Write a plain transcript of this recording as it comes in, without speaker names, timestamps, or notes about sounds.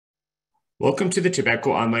Welcome to the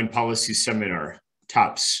Tobacco Online Policy Seminar,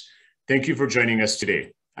 TOPS. Thank you for joining us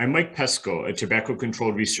today. I'm Mike Pesco, a tobacco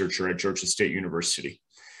control researcher at Georgia State University.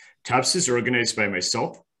 TOPS is organized by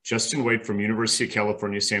myself, Justin White from University of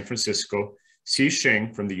California, San Francisco, C.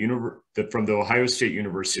 Sheng from the Ohio State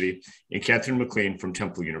University, and Catherine McLean from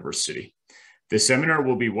Temple University. The seminar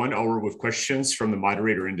will be 1 hour with questions from the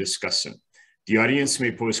moderator and discussant. The audience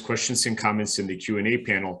may pose questions and comments in the Q&A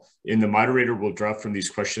panel, and the moderator will draw from these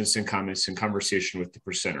questions and comments in conversation with the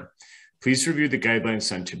presenter. Please review the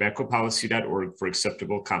guidelines on tobaccopolicy.org for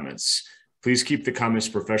acceptable comments. Please keep the comments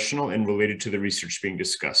professional and related to the research being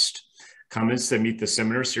discussed. Comments that meet the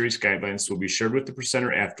seminar series guidelines will be shared with the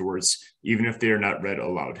presenter afterwards, even if they are not read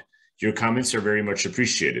aloud. Your comments are very much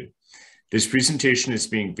appreciated. This presentation is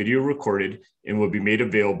being video recorded and will be made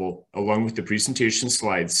available along with the presentation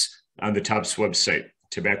slides on the TOPS website,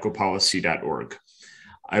 tobaccopolicy.org.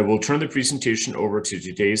 I will turn the presentation over to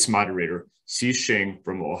today's moderator, C. Sheng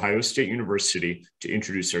from Ohio State University, to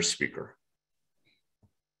introduce our speaker.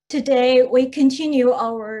 Today, we continue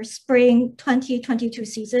our spring 2022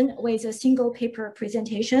 season with a single paper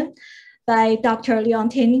presentation by Dr.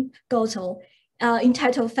 Léontine Goldzahl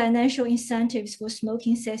entitled Financial Incentives for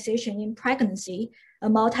Smoking Cessation in Pregnancy, a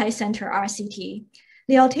Multicentre RCT.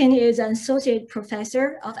 Léontine is an associate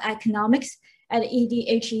professor of economics at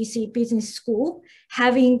EDHEC Business School,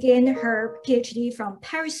 having gained her PhD from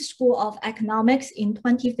Paris School of Economics in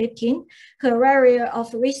 2015. Her area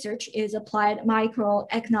of research is applied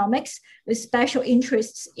microeconomics with special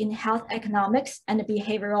interests in health economics and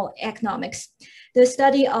behavioral economics. The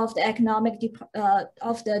study of the economic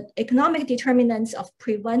determinants of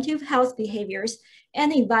preventive health behaviors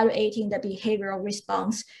and evaluating the behavioral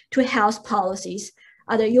response to health policies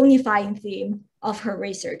are the unifying theme of her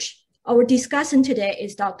research. Our discussant today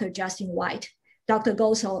is Dr. Justin White. Dr.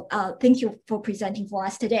 Goldzahl, thank you for presenting for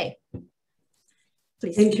us today.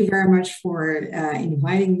 Please. Thank you very much for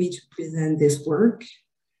inviting me to present this work.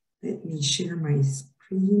 Let me share my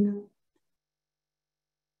screen.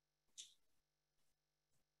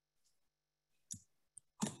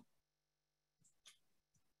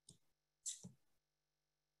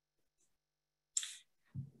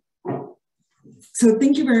 So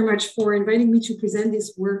thank you very much for inviting me to present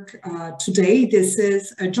this work today. This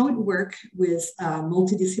is a joint work with a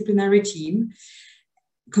multidisciplinary team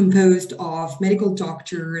composed of medical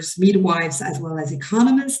doctors, midwives, as well as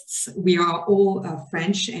economists. We are all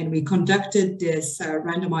French, and we conducted this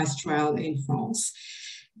randomized trial in France.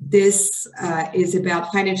 This is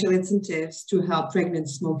about financial incentives to help pregnant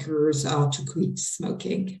smokers to quit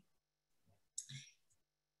smoking.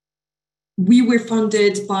 We were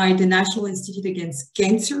funded by the National Institute Against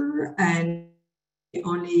Cancer, and the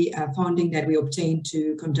only funding that we obtained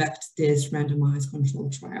to conduct this randomized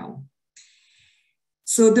controlled trial.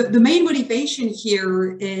 So the main motivation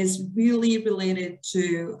here is really related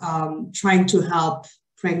to trying to help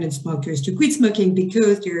pregnant smokers to quit smoking,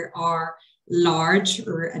 because there are large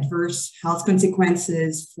or adverse health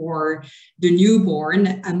consequences for the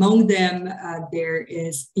newborn. Among them, there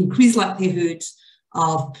is increased likelihood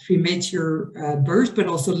of premature birth, but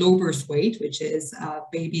also low birth weight, which is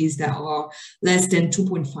babies that are less than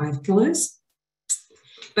 2.5 kilos.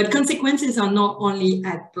 But consequences are not only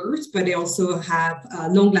at birth, but they also have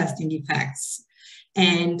long-lasting effects.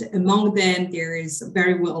 And among them, there is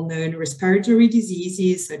very well-known respiratory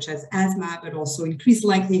diseases such as asthma, but also increased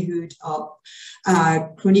likelihood of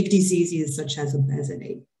chronic diseases such as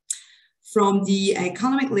obesity. From the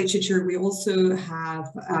economic literature, we also have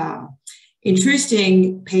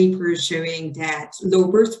interesting papers showing that low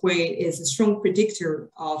birth weight is a strong predictor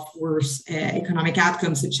of worse economic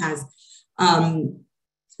outcomes, such as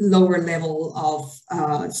lower level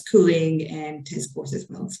of schooling and test scores, as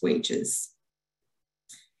well as wages.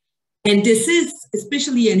 And this is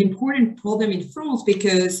especially an important problem in France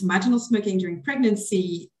because maternal smoking during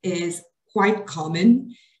pregnancy is quite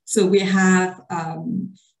common. So we have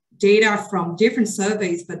data from different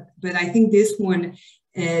surveys, but I think this one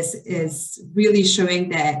is really showing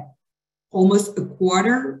that almost a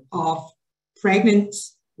quarter of pregnant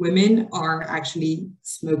women are actually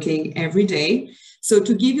smoking every day. So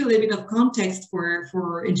to give you a little bit of context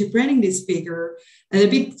for interpreting this figure, a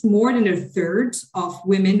bit more than a third of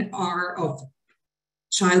women are of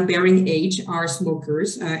childbearing age are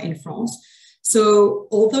smokers in France. So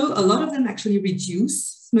although a lot of them actually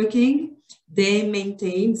reduce smoking, they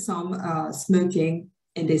maintain some smoking,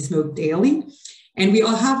 and they smoke daily. And we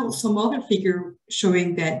all have some other figure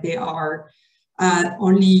showing that they are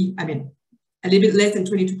only, a little bit less than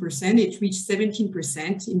 22%. It reached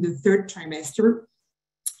 17% in the third trimester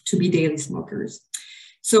to be daily smokers.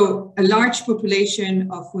 So a large population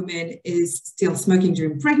of women is still smoking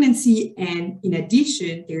during pregnancy. And in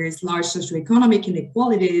addition, there is large socioeconomic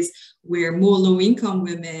inequalities where more low-income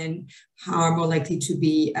women are more likely to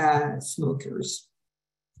be smokers.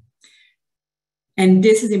 And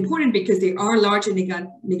this is important because there are large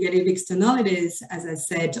negative externalities, as I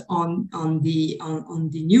said, on the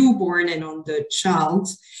newborn and on the child.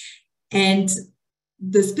 And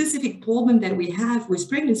the specific problem that we have with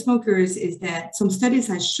pregnant smokers is that some studies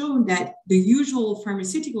have shown that the usual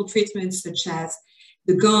pharmaceutical treatments, such as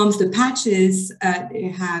the gums, the patches,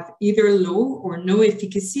 they have either low or no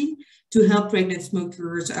efficacy to help pregnant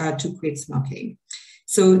smokers to quit smoking.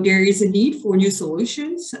 So there is a need for new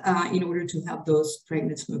solutions in order to help those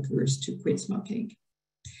pregnant smokers to quit smoking.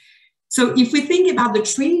 So if we think about the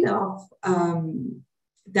trade-off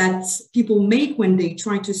that people make when they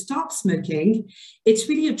try to stop smoking, it's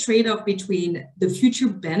really a trade-off between the future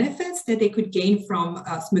benefits that they could gain from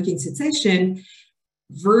smoking cessation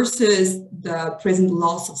versus the present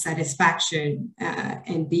loss of satisfaction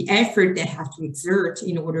and the effort they have to exert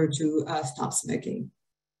in order to stop smoking.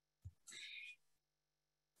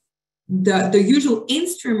 The usual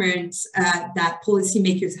instruments that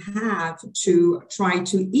policymakers have to try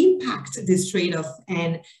to impact this trade-off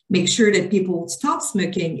and make sure that people stop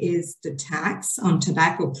smoking is the tax on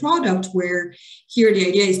tobacco product, where here the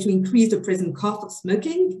idea is to increase the present cost of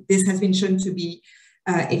smoking. This has been shown to be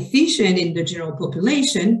efficient in the general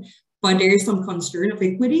population, but there is some concern of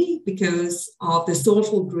equity because of the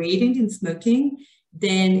social gradient in smoking.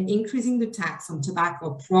 Then increasing the tax on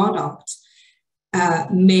tobacco product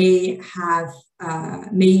may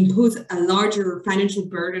impose a larger financial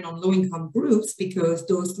burden on low-income groups, because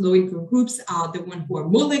those low-income groups are the ones who are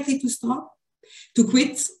more likely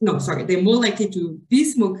they're more likely to be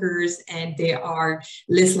smokers, and they are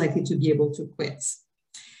less likely to be able to quit.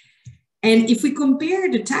 And if we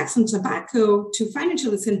compare the tax on tobacco to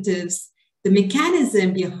financial incentives, the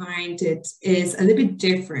mechanism behind it is a little bit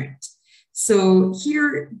different. So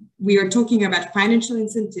here we are talking about financial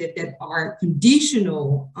incentives that are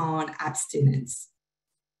conditional on abstinence.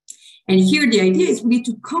 And here the idea is really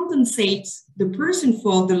to compensate the person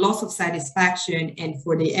for the loss of satisfaction and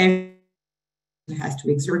for the effort it has to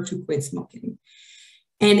exert to quit smoking.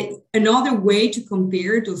 And another way to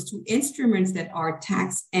compare those two instruments that are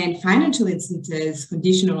tax and financial incentives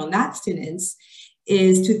conditional on abstinence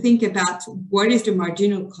is to think about what is the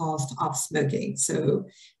marginal cost of smoking. So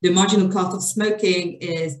the marginal cost of smoking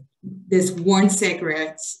is this one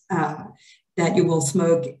cigarette that you will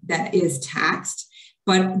smoke that is taxed,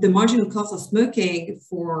 but the marginal cost of smoking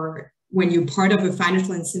for when you're part of a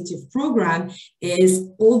financial incentive program is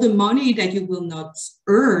all the money that you will not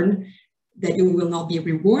earn, that you will not be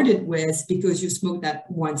rewarded with because you smoke that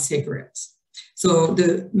one cigarette. So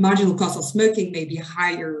the marginal cost of smoking may be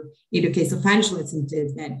higher in the case of financial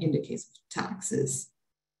incentives than in the case of taxes.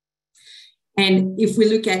 And if we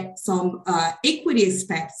look at some equity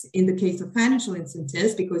aspects in the case of financial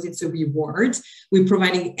incentives, because it's a reward, we're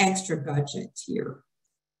providing extra budget here.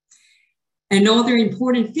 Another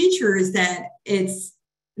important feature is that it's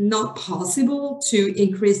not possible to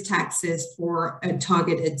increase taxes for a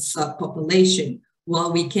targeted subpopulation,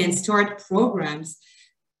 while we can start programs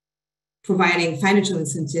providing financial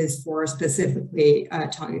incentives for specifically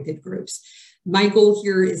targeted groups. My goal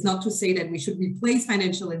here is not to say that we should replace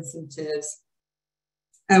financial incentives,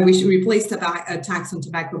 we should replace tax on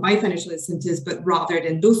tobacco by financial incentives, but rather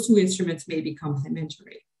than those two instruments may be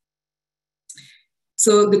complementary.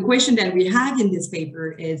 So the question that we have in this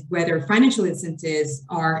paper is whether financial incentives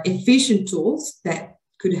are efficient tools that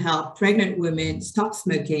could help pregnant women stop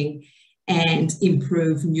smoking and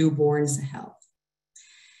improve newborns' health.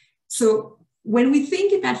 So when we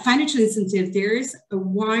think about financial incentives, there is a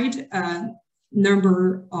wide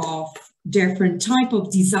number of different types of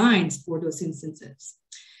designs for those incentives.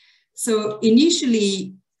 So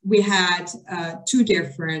initially, we had two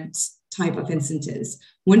different types of incentives.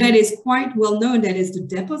 One that is quite well known, that is the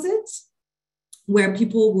deposit, where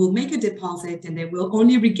people will make a deposit and they will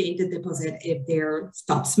only regain the deposit if they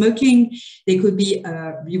stop smoking. There could be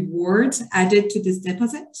a reward added to this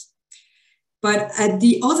deposit. But at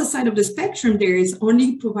the other side of the spectrum, there is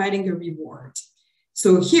only providing a reward.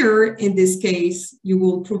 So here, in this case, you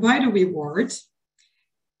will provide a reward.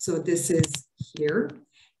 So this is here.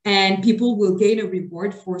 And people will gain a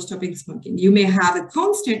reward for stopping smoking. You may have a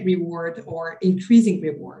constant reward or increasing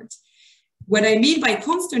reward. What I mean by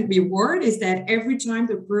constant reward is that every time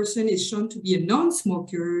the person is shown to be a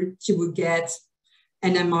non-smoker, she will get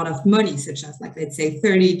an amount of money, such as, like, let's say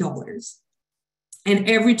 $30. And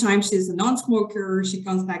every time she's a non-smoker, she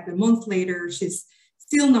comes back a month later, she's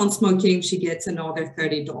still non-smoking, she gets another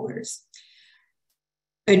 $30.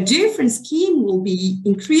 A different scheme will be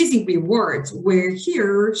increasing rewards, where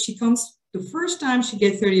here she comes the first time she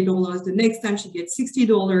gets $30, the next time she gets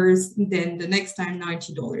 $60, and then the next time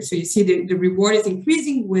 $90. So you see the reward is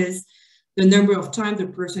increasing with the number of times the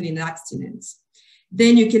person in abstinence.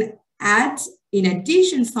 Then you can add, in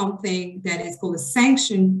addition, something that is called a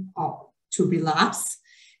sanction to relapse.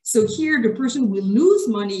 So here the person will lose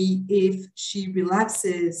money if she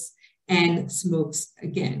relapses and smokes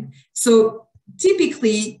again. So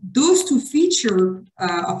typically, those two features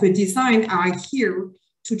of a design are here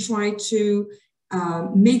to try to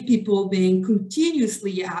make people being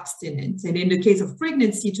continuously abstinent. And in the case of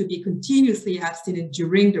pregnancy, to be continuously abstinent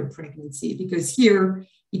during the pregnancy, because here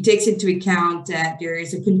it takes into account that there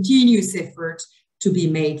is a continuous effort to be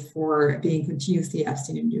made for being continuously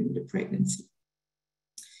abstinent during the pregnancy.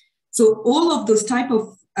 So all of those type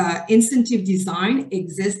of incentive design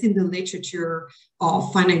exist in the literature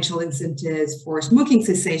of financial incentives for smoking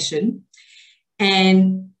cessation.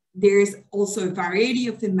 And there's also a variety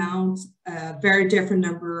of amounts, very different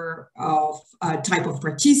number of type of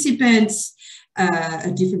participants,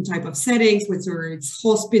 a different type of settings, whether it's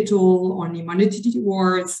hospital, on immunity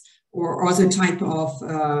wards, or other type of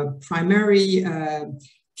primary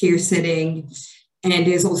care setting. And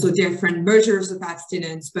there's also different measures of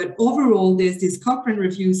abstinence. But overall, there's this Cochrane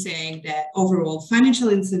review saying that overall financial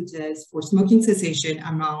incentives for smoking cessation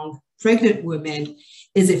among pregnant women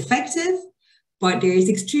is effective, but there is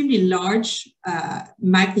extremely large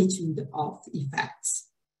magnitude of effects.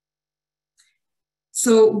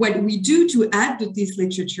 So what we do to add to this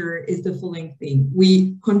literature is the following thing.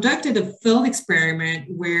 We conducted a field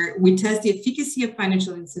experiment where we test the efficacy of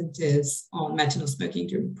financial incentives on maternal smoking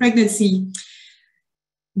during pregnancy.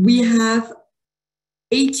 We have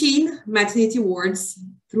 18 maternity wards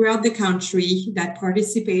throughout the country that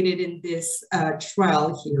participated in this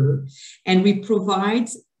trial here. And we provide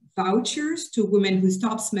vouchers to women who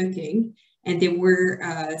stopped smoking, and they were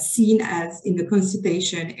seen as in the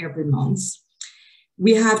consultation every month.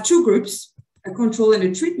 We have two groups, a control and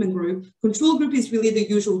a treatment group. Control group is really the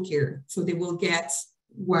usual care. So they will get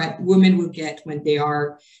what women will get when they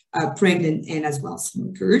are pregnant and as well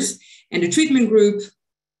smokers. And the treatment group,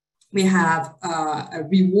 we have a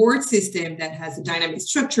reward system that has a dynamic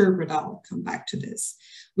structure, but I'll come back to this.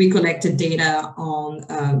 We collected data on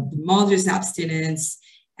the mother's abstinence,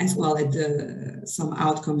 as well as some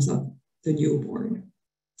outcomes of the newborn.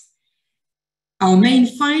 Our main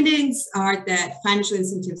findings are that financial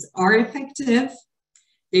incentives are effective.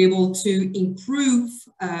 They're able to improve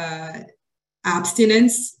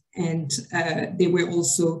abstinence, and they were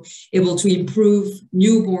also able to improve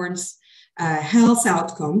newborns' health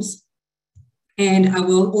outcomes. And I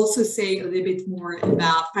will also say a little bit more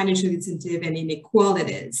about financial incentive and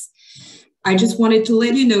inequalities. I just wanted to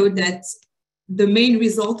let you know that the main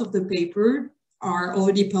result of the paper are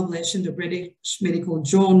already published in the British Medical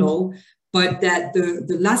Journal, but that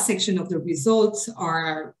the last section of the results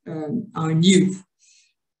are new.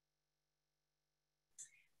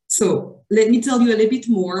 So let me tell you a little bit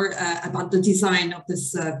more about the design of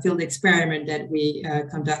this field experiment that we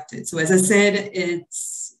conducted. So as I said,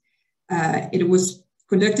 it was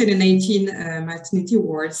conducted in 18 maternity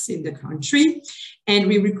wards in the country, and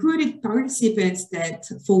we recruited participants that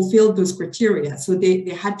fulfilled those criteria. So they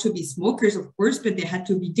had to be smokers, of course, but they had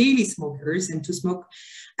to be daily smokers and to smoke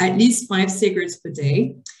at least 5 cigarettes per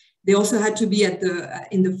day. They also had to be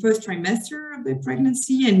in the first trimester of the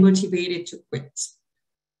pregnancy and motivated to quit.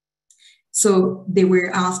 So they were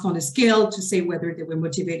asked on a scale to say whether they were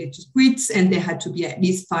motivated to quit, and they had to be at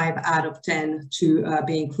least 5 out of 10 to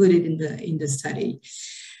be included in the study.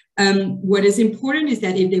 What is important is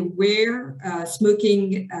that if they were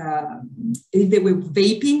smoking, if they were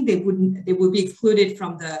vaping, they would be excluded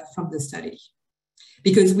from the study,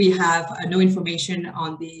 because we have no information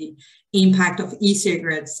on the impact of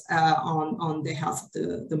e-cigarettes on the health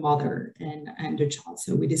of the mother and the child.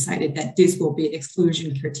 So we decided that this will be an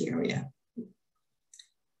exclusion criteria.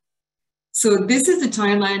 So this is the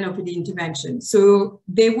timeline of the intervention. So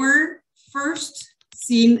they were first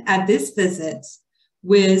seen at this visit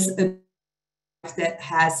with a that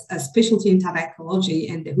has a specialty in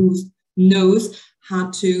tabacology and who knows how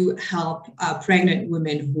to help pregnant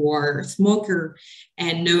women who are smoker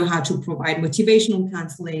and know how to provide motivational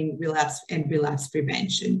counseling, relapse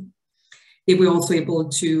prevention. They were also able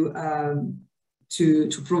to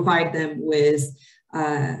provide them with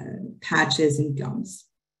patches and gums.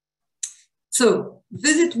 So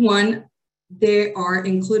visit 1, they are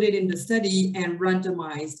included in the study and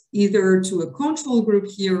randomized either to a control group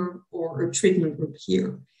here or a treatment group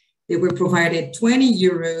here. they were provided 20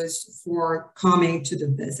 euros for coming to the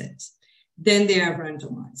visit. Then they are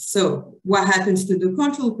randomized. So what happens to the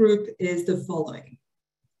control group is the following.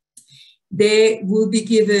 They will be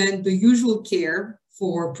given the usual care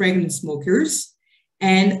for pregnant smokers,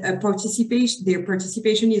 and their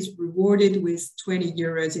participation is rewarded with 20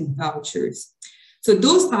 euros in vouchers. So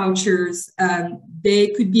those vouchers, they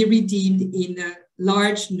could be redeemed in a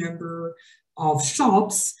large number of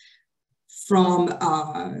shops, from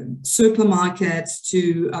supermarkets to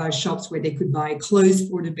shops where they could buy clothes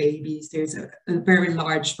for the babies. There's a very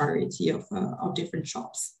large variety of different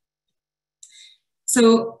shops.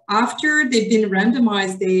 So after they've been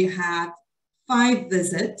randomized, they have 5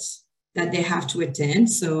 visits that they have to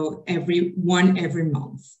attend. So every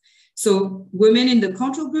month. So women in the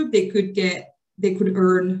control group, they could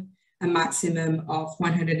earn a maximum of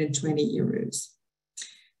 120 euros.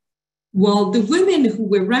 While the women who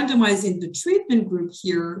were randomized in the treatment group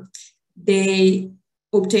here, they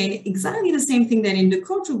obtain exactly the same thing that in the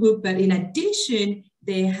control group, but in addition,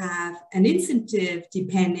 they have an incentive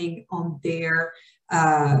depending on their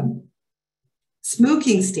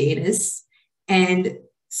smoking status. And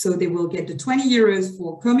so they will get the 20 euros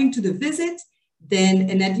for coming to the visit, then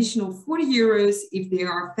an additional 40 euros if they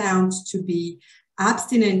are found to be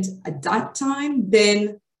abstinent at that time,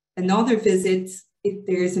 then another visit if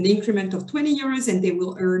there's an increment of 20 euros, and they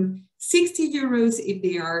will earn 60 euros if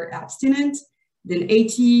they are abstinent, then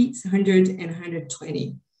 80, 100, and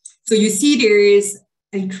 120. So you see there is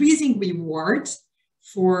increasing reward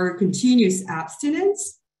for continuous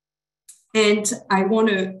abstinence. And I want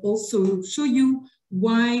to also show you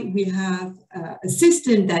why we have a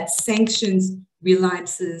system that sanctions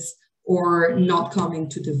relapses or not coming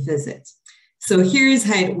to the visit. So here's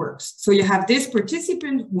how it works. So you have this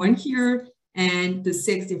participant, one here, and the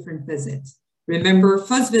 6 different visits. Remember,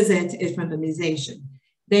 first visit is randomization.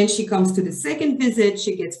 Then she comes to the second visit,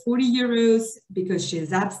 she gets 40 euros because she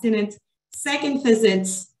is abstinent. Second visit,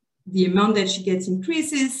 the amount that she gets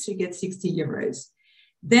increases, she gets 60 euros.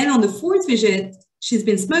 Then on the 4th visit, she's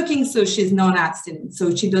been smoking, so she's not abstinent.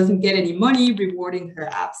 So she doesn't get any money rewarding her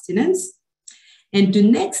abstinence. And the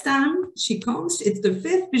next time she comes, it's the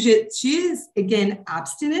 5th visit, she is again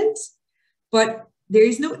abstinent, but there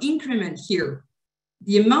is no increment here.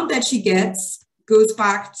 The amount that she gets goes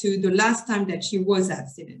back to the last time that she was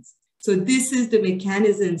abstinent. So this is the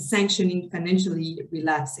mechanism sanctioning financially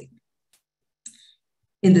relapsing.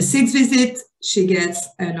 In the 6th visit, she gets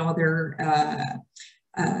another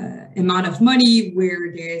amount of money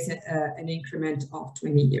where there's an increment of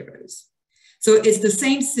 20 euros. So it's the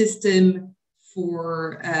same system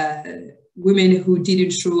for women who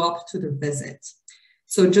didn't show up to the visit.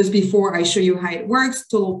 So just before I show you how it works,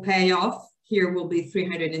 total payoff here will be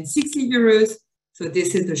 360 euros. So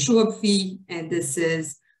this is the show-up fee, and this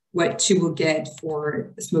is what she will get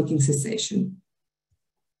for smoking cessation.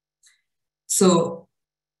 So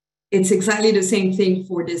it's exactly the same thing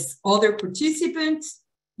for this other participant.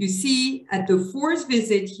 You see at the 4th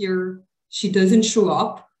visit here, she doesn't show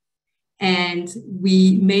up. And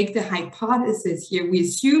we make the hypothesis here. We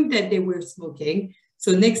assume that they were smoking.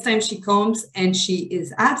 So next time she comes and she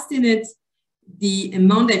is abstinent, the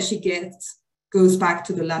amount that she gets goes back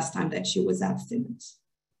to the last time that she was abstinent.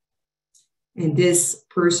 And this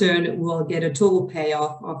person will get a total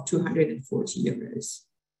payoff of 240 euros.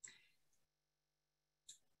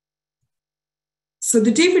 So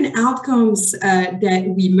the different outcomes that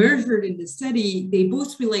we measured in the study, they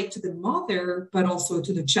both relate to the mother, but also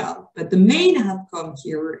to the child. But the main outcome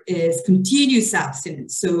here is continuous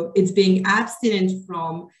abstinence. So it's being abstinent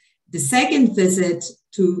from the 2nd visit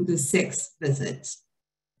to the 6th visit.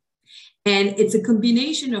 And it's a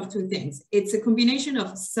combination of 2 things. It's a combination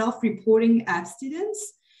of self-reporting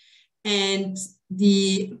abstinence and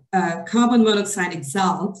the carbon monoxide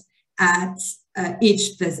exalt at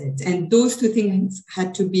each visit. And those 2 things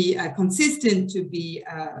had to be consistent to be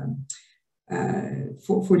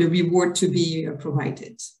for the reward to be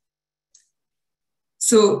provided.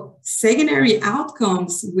 So secondary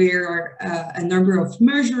outcomes were a number of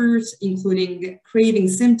measures, including craving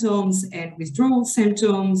symptoms and withdrawal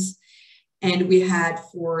symptoms. And we had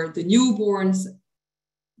for the newborns,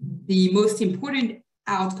 the most important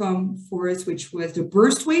outcome for us, which was the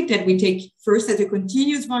burst weight that we take first as a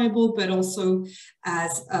continuous variable, but also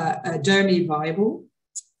as a dummy variable,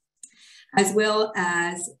 as well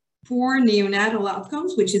as for neonatal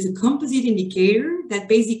outcomes, which is a composite indicator that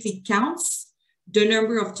basically counts the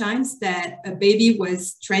number of times that a baby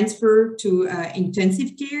was transferred to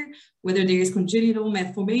intensive care, whether there is congenital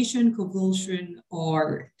malformation, convulsion,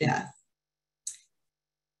 or death.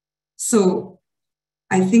 So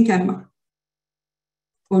I think I'm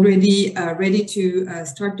already ready to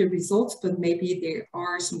start the results, but maybe there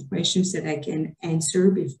are some questions that I can answer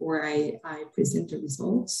before I present the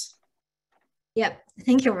results. Yeah,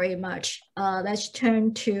 thank you very much. Let's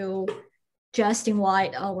turn to Justin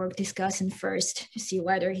White, our discussant first, to see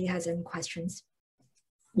whether he has any questions.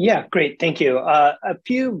 Yeah, great, thank you. A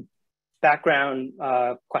few background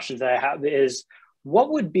questions that I have is,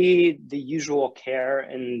 what would be the usual care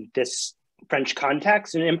in this French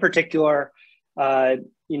context? And in particular,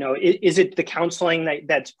 you know, is it the counseling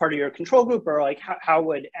that's part of your control group, or like how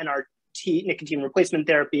would NRT, nicotine replacement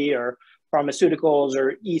therapy, or pharmaceuticals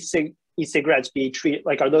or e-cigarettes be treated?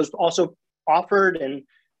 Like, are those also offered, and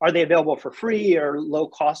are they available for free or low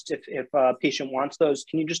cost if a patient wants those?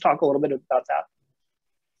 Can you just talk a little bit about that?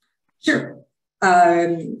 Sure.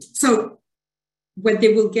 So what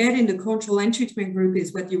they will get in the control and treatment group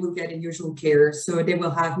is what you will get in usual care. So they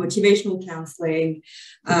will have motivational counseling,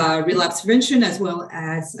 relapse prevention, as well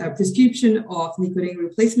as a prescription of nicotine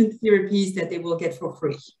replacement therapies that they will get for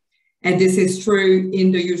free. And this is true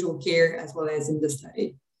in the usual care as well as in the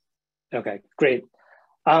study. Okay, great.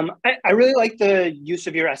 I really like the use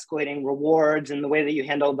of your escalating rewards and the way that you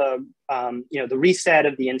handle the, you know, the reset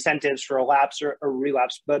of the incentives for a lapse or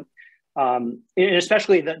relapse, but and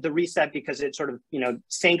especially the reset, because it sort of, you know,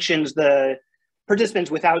 sanctions the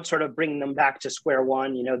participants without sort of bringing them back to square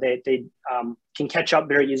one. You know, they can catch up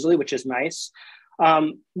very easily, which is nice.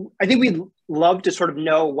 I think we'd love to sort of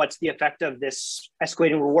know what's the effect of this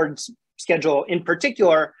escalating rewards schedule in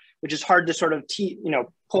particular, which is hard to sort of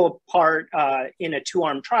pull apart in a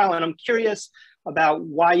 2-arm trial. And I'm curious about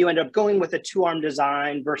why you end up going with a 2-arm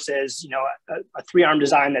design versus, you know, a 3-arm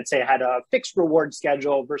design that, say, had a fixed reward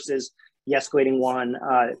schedule versus the escalating one,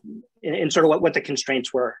 and sort of what the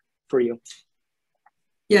constraints were for you.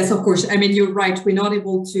 Yes, of course. I mean, you're right. We're not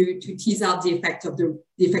able to tease out the effect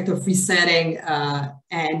of resetting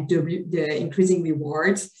and the increasing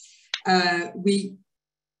rewards. We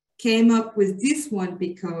came up with this one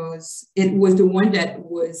because it was the one that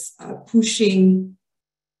was pushing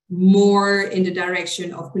more in the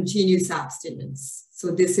direction of continuous abstinence.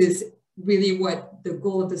 So this is really what the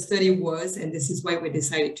goal of the study was, and this is why we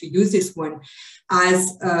decided to use this one.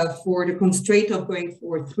 As for the constraint of going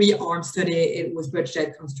for a 3-arm study, it was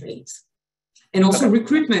budget constraints. And also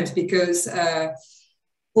recruitment, because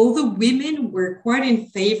although women were quite in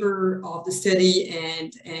favor of the study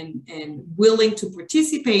and willing to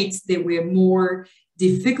participate, there were more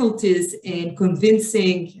difficulties in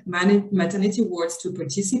convincing maternity wards to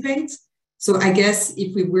participate. So I guess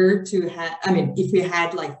if we were to have, if we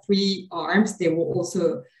had like 3 arms, they will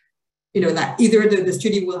also, you know, that either the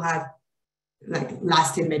study will have like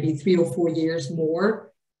lasted maybe 3 or 4 years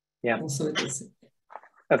more. Yeah. Also this.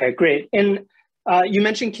 Okay, great. And you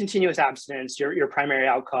mentioned continuous abstinence, your primary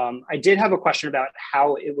outcome. I did have a question about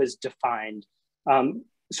how it was defined.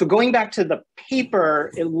 So going back to the paper,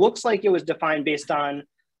 it looks like it was defined based on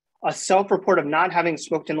a self-report of not having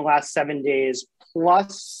smoked in the last 7 days,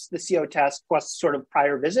 plus the CO test, plus sort of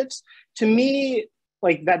prior visits. To me,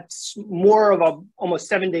 like, that's more of a almost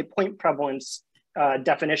 7-day point prevalence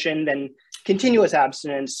definition than continuous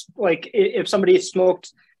abstinence. Like, if somebody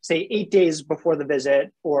smoked, say, 8 days before the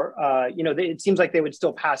visit, or you know, it seems like they would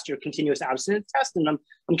still pass your continuous abstinence test. And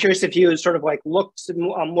I'm curious if you sort of like looked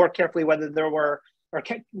more carefully whether there were, or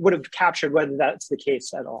would have captured whether that's the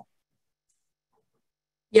case at all.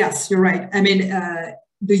 Yes, you're right. I mean,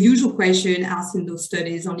 the usual question asked in those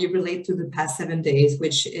studies only relate to the past 7 days,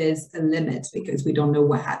 which is a limit because we don't know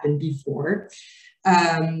what happened before.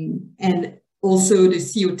 And also the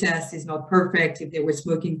CO test is not perfect. If they were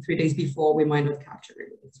smoking 3 days before, we might not capture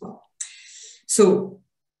it as well. So,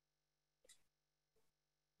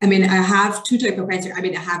 I mean, I have 2 types of answers. I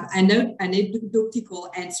mean, I have anecdotal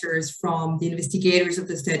answers from the investigators of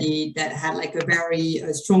the study that had like a very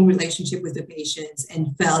strong relationship with the patients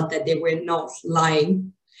and felt that they were not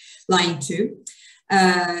lying to.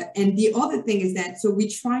 And the other thing is that, so we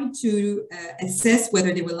tried to assess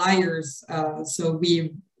whether they were liars. So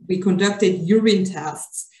we conducted urine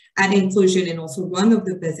tests at inclusion, and also one of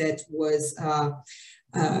the visits was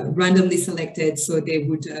randomly selected. So they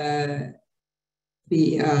would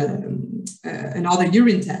be another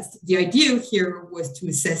urine test. The idea here was to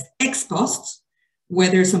assess ex post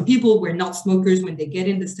whether some people were not smokers when they get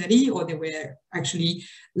in the study, or they were actually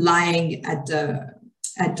lying at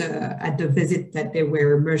the visit that they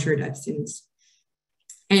were measured abstinence.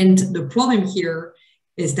 And the problem here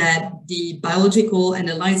is that the biological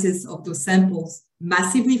analysis of those samples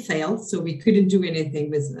massively failed, so we couldn't do anything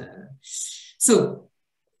with. So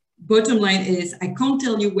bottom line is, I can't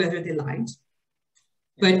tell you whether they lied.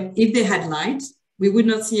 But if they had lied, we would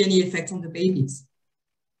not see any effect on the babies.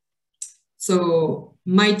 So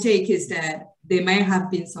my take is that there might have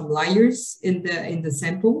been some liars in the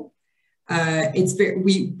sample.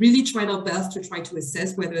 We really tried our best to try to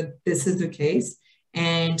assess whether this is the case,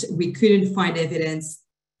 and we couldn't find evidence.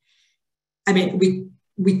 I mean,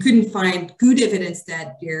 we couldn't find good evidence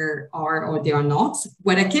that there are or they are not.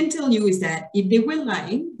 What I can tell you is that if they were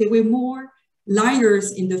lying, there were more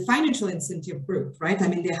liars in the financial incentive group, right? I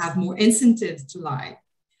mean, they have more incentives to lie.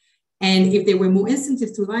 And if there were more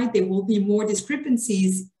incentives to lie, there will be more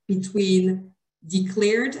discrepancies between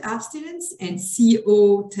declared abstinence and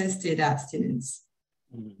CO tested abstinence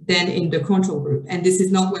than in the control group. And this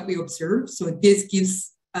is not what we observed. So this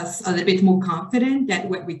gives us a little bit more confident that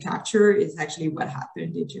what we capture is actually what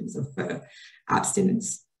happened in terms of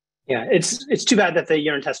abstinence. Yeah, it's too bad that the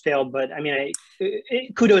urine test failed, but I mean,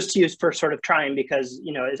 kudos to you for sort of trying, because,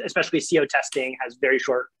 you know, especially CO testing has very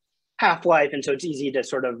short half-life, and so it's easy to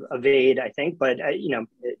sort of evade, I think. But you know,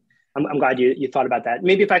 I'm glad you thought about that.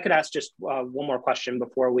 Maybe if I could ask just one more question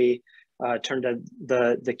before we turn to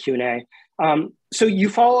the Q&A. So you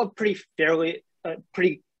follow a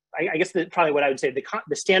I guess probably what I would say,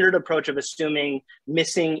 the standard approach of assuming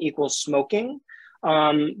missing equals smoking,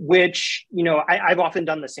 which, you know, I've often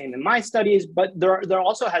done the same in my studies, but there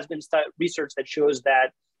also has been research that shows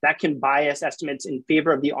that can bias estimates in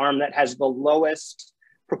favor of the arm that has the lowest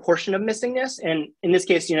proportion of missingness. And in this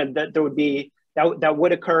case, you know, that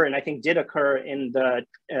would occur, and I think did occur in the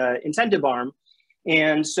incentive arm.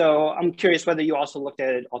 And so I'm curious whether you also looked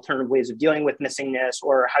at alternative ways of dealing with missingness,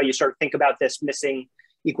 or how you sort of think about this missing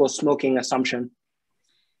equals smoking assumption.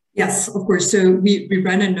 Yes, of course. So we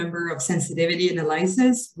ran a number of sensitivity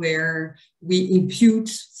analyses where we impute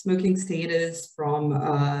smoking status from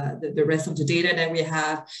the rest of the data that we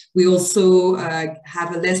have. We also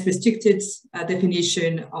have a less restricted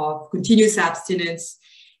definition of continuous abstinence,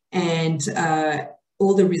 and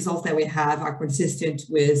all the results that we have are consistent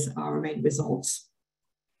with our main results.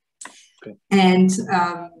 Okay. And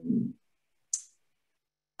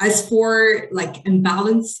as for like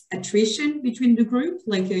imbalanced attrition between the group,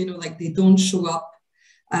 like, you know, like they don't show up,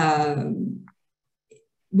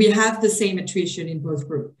 we have the same attrition in both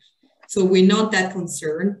groups. So we're not that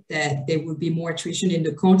concerned that there would be more attrition in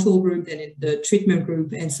the control group than in the treatment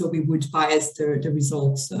group. And so we would bias the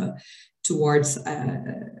results towards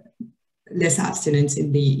less abstinence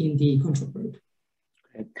in the control group.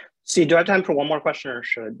 Okay. See, do I have time for one more question, or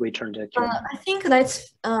should we turn to Q&A? I think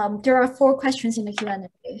there are 4 questions in the Q&A.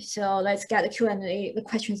 So let's get the Q&A, the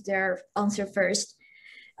questions there answered first.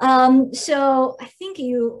 So I think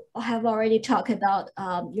you have already talked about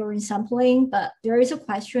urine sampling, but there is a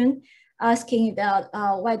question asking about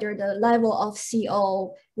whether the level of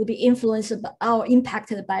CO will be influenced or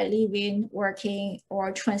impacted by living, working,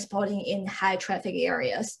 or transporting in high traffic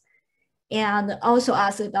areas. And also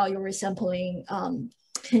ask about urine sampling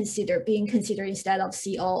being considered instead of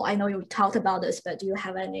CO. I know you talked about this, but do you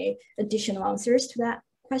have any additional answers to that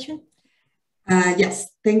question? Yes,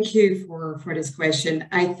 thank you for this question.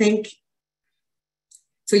 I think,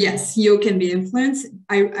 so yes, CO can be influenced.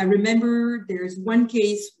 I remember there's one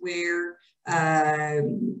case where I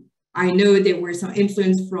know there were some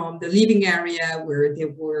influence from the living area where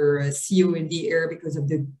there were CO in the air because of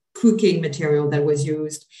the cooking material that was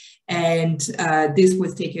used. And this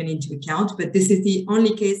was taken into account, but this is the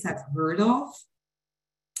only case I've heard of.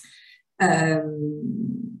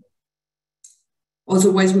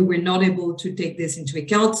 Otherwise, we were not able to take this into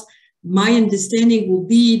account. My understanding will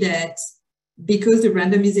be that because the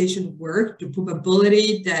randomization worked, the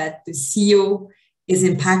probability that the CO is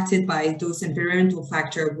impacted by those environmental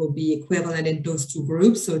factors will be equivalent in those 2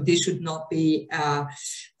 groups. So this should not be a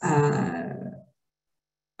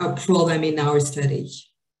problem in our study.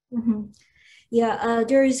 Mm-hmm. Yeah,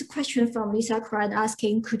 there is a question from Lisa Kran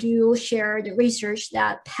asking, could you share the research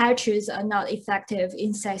that patches are not effective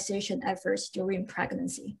in cessation efforts during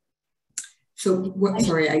pregnancy? So what,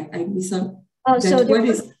 sorry, I missed on. So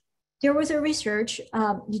there was a research,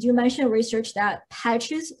 did you mention research that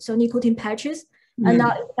patches, so nicotine patches, are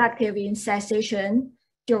not effective in cessation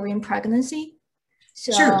during pregnancy?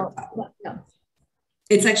 So, sure. Yeah.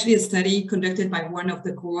 It's actually a study conducted by one of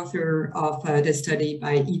the co-authors of the study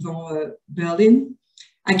by Yvon Berlin.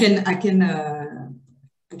 I can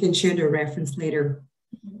share the reference later.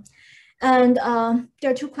 And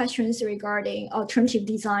there are 2 questions regarding alternative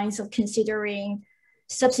designs of considering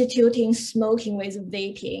substituting smoking with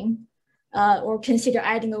vaping, or consider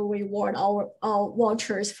adding a reward or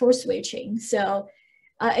vouchers for switching. So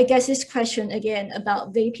I guess this question again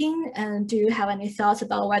about vaping, and do you have any thoughts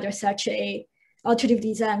about whether such a alternative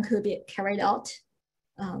design could be carried out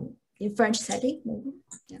in French setting? Maybe?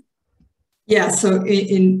 Yeah. Yeah, so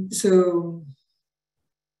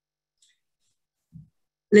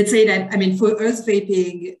let's say that, I mean, for us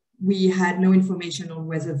vaping, we had no information on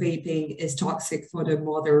whether vaping is toxic for the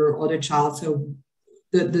mother or the child. So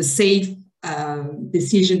the safe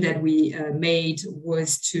decision that we made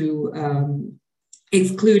was to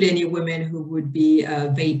exclude any women who would be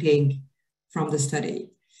vaping from the study.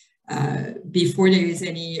 Before there is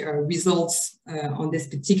any results on this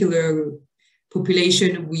particular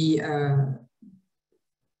population, we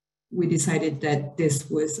decided that this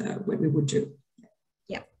was what we would do.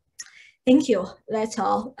 Yeah, thank you. That's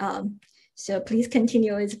all. So please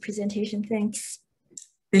continue with the presentation. Thanks.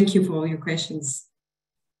 Thank you for all your questions.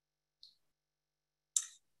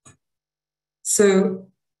 So,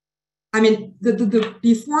 I mean,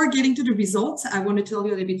 before getting to the results, I want to tell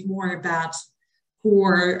you a little bit more about who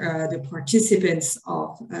are the participants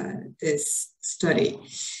of this study.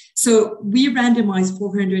 So we randomized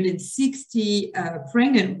 460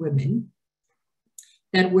 pregnant women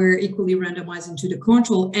that were equally randomized into the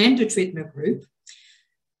control and the treatment group.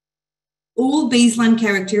 All baseline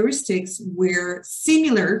characteristics were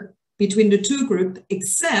similar between the two groups,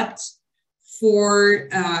 except for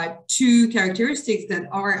two characteristics that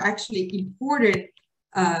are actually important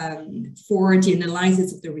for the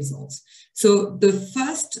analysis of the results. So the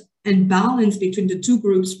first imbalance between the two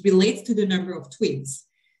groups relates to the number of twins.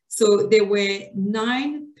 So there were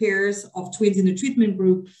 9 pairs of twins in the treatment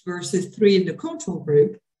group versus 3 in the control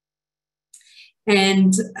group.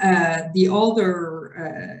 And the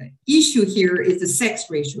other issue here is the sex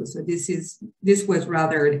ratio. So this was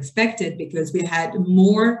rather unexpected because we had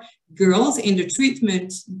more girls in the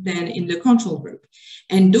treatment than in the control group.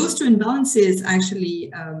 And those two imbalances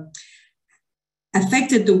actually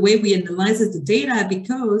affected the way we analyzed the data,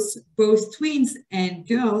 because both twins and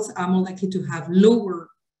girls are more likely to have lower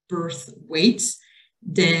birth weights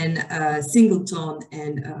than singleton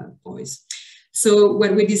and boys. So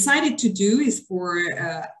what we decided to do is for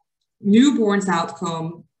newborns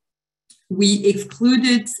outcome, we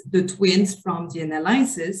excluded the twins from the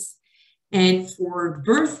analysis, and for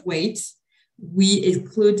birth weight, we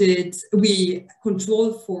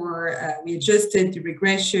controlled for, we adjusted the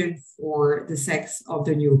regression for the sex of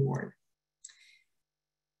the newborn.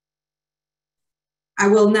 I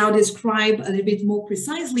will now describe a little bit more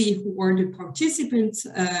precisely who are the participants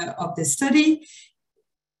of the study.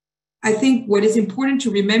 I think what is important to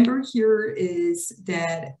remember here is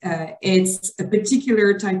that it's a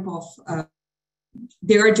particular type of,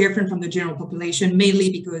 they are different from the general population, mainly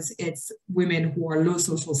because it's women who are low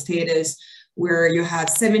social status, where you have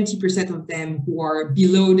 70% of them who are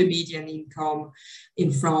below the median income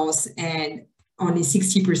in France, and only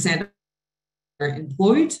 60% are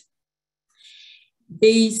employed.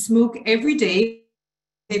 They smoke every day,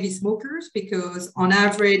 heavy smokers, because on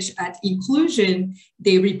average at inclusion,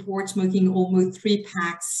 they report smoking almost 3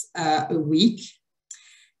 packs a week.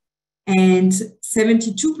 And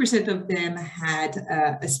 72% of them had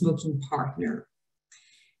a smoking partner.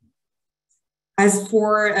 As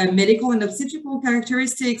for medical and obstetrical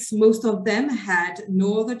characteristics, most of them had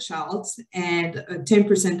no other child, and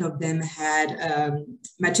 10% of them had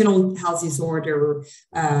maternal health disorder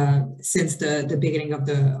since the beginning of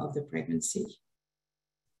the pregnancy.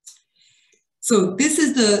 So this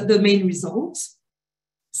is the main results.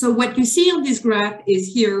 So what you see on this graph is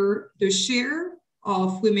here the share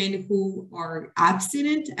of women who are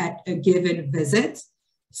abstinent at a given visit.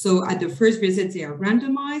 So at the first visit, they are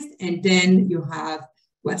randomized, and then you have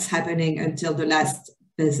what's happening until the last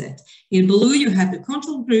visit. In blue, you have the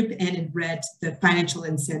control group, and in red, the financial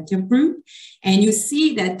incentive group. And you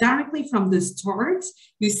see that directly from the start,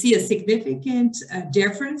 you see a significant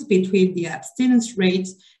difference between the abstinence rate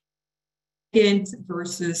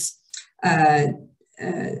versus at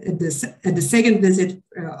the second visit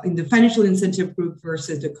in the financial incentive group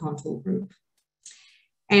versus the control group.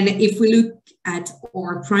 And if we look at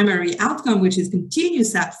our primary outcome, which is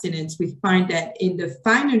continuous abstinence, we find that in the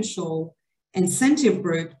financial incentive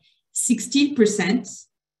group, 16%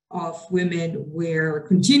 of women were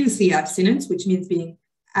continuously abstinent, which means being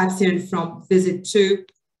abstinent from visit 2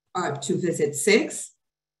 up to visit 6.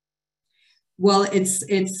 Well, it's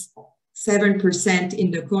 7%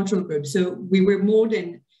 in the control group. So we were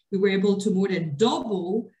able to more than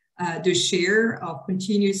double the share of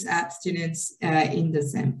continuous abstinence in the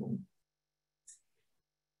sample.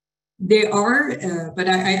 There are, but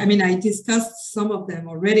I mean, I discussed some of them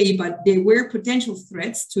already, but there were potential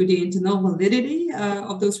threats to the internal validity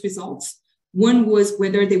of those results. One was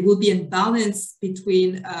whether there will be an imbalance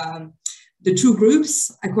between the two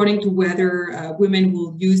groups, according to whether women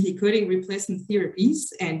will use nicotine replacement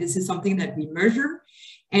therapies, and this is something that we measure.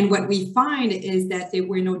 And what we find is that there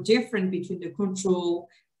were no difference between the control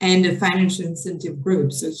and the financial incentive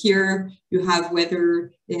group. So here you have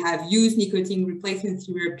whether they have used nicotine replacement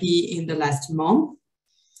therapy in the last month.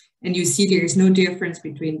 And you see there is no difference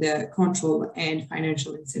between the control and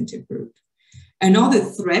financial incentive group. Another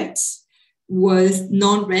threat was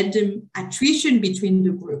non-random attrition between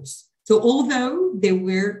the groups. So although there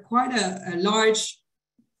were quite a large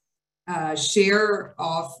share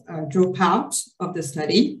of dropout of the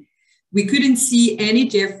study, we couldn't see any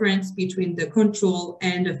difference between the control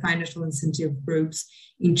and the financial incentive groups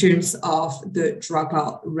in terms of the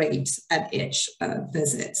dropout rates at each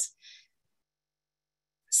visit.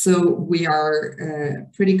 So we are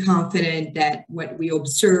pretty confident that what we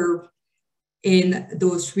observe in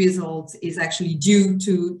those results is actually due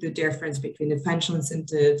to the difference between the financial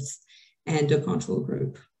incentives and the control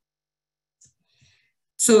group.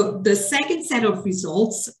 So the second set of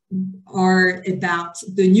results are about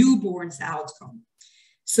the newborn's outcome.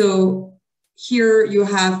 So here you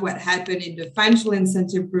have what happened in the financial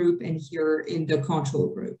incentive group and here in the control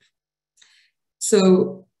group.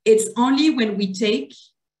 So it's only when we take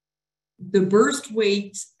the birth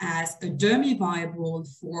weight as a dummy variable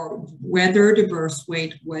for whether the birth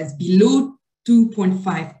weight was below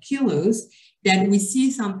 2.5 kilos that we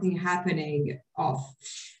see something happening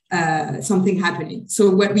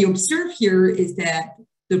So what we observe here is that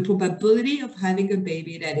the probability of having a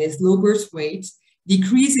baby that is low birth weight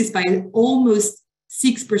decreases by almost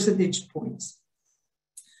 6 percentage points.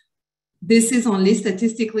 This is only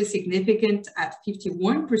statistically significant at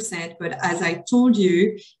 51%, but as I told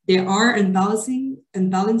you, there are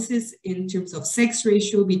imbalances in terms of sex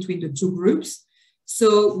ratio between the two groups.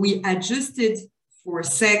 So we adjusted for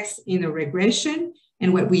sex in a regression,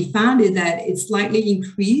 and what we found is that it slightly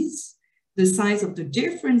increased the size of the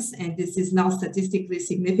difference, and this is now statistically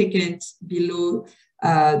significant below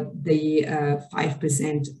the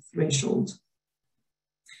 5% threshold.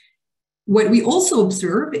 What we also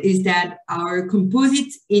observe is that our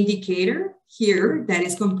composite indicator here that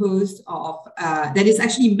is composed of, that is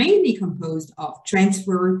actually mainly composed of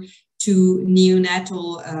transfer to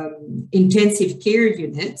neonatal intensive care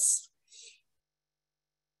units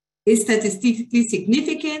is statistically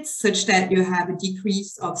significant such that you have a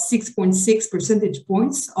decrease of 6.6 percentage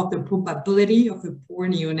points of the probability of a poor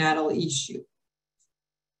neonatal issue.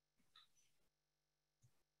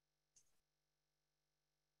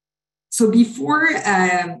 So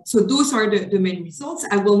so those are the main results.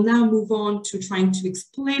 I will now move on to trying to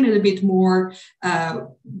explain a little bit more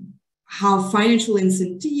how financial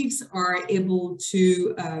incentives are able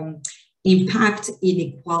to impact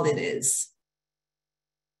inequalities.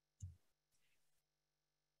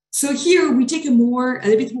 So here we take a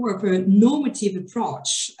little bit more of a normative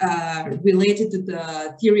approach related to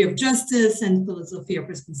the theory of justice and philosophy of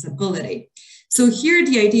responsibility. So here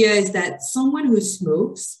the idea is that someone who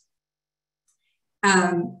smokes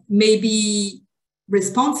may be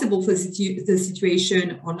responsible for the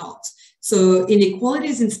situation or not. So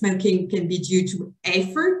inequalities in smoking can be due to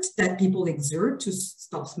effort that people exert to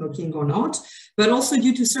stop smoking or not, but also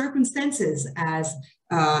due to circumstances as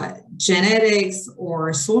genetics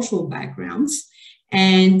or social backgrounds.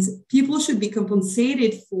 And people should be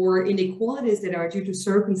compensated for inequalities that are due to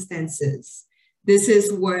circumstances. This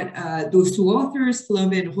is what those two authors,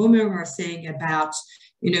 Flome and Romer, are saying about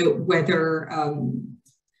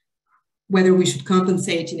whether we should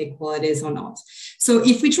compensate inequalities or not. So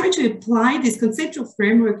if we try to apply this conceptual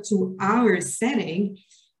framework to our setting,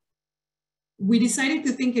 we decided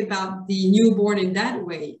to think about the newborn in that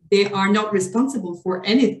way. They are not responsible for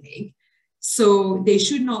anything. So there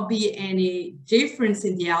should not be any difference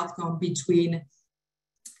in the outcome between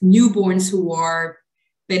newborns who are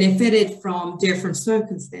benefited from different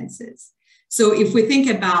circumstances. So if we think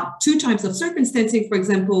about two types of circumstances, for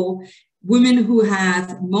example, women who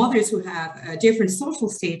have mothers who have a different social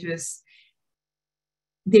status,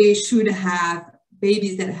 they should have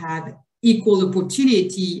babies that have equal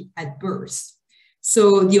opportunity at birth.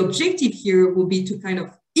 So the objective here will be to kind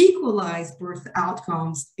of equalize birth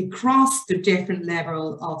outcomes across the different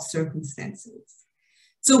level of circumstances.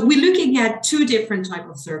 So we're looking at two different types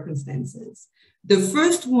of circumstances. The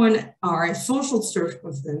first one are social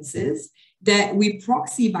circumstances that we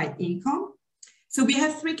proxy by income. So we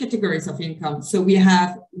have three categories of income. So we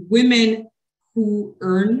have women who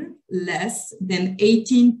earn less than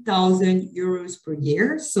 18,000 euros per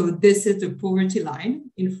year. So this is the poverty line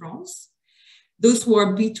in France. Those who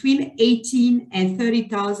are between 18 and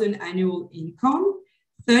 30,000 annual income.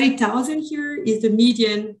 30,000 here is the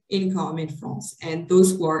median income in France, and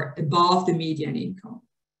those who are above the median income.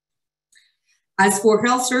 As for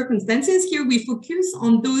health circumstances, here we focus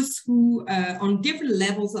on those who on different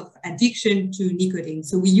levels of addiction to nicotine.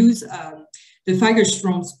 So we use the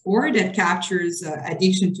Fagerstrom score that captures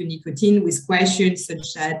addiction to nicotine with questions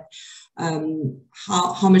such that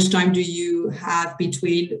how much time do you have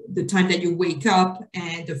between the time that you wake up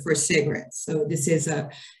and the first cigarette? So this is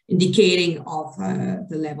indicating of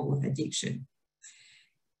the level of addiction.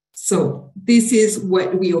 So this is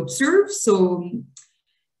what we observe. So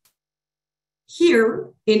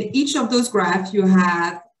here in each of those graphs, you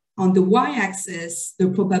have on the y-axis the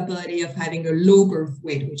probability of having a low birth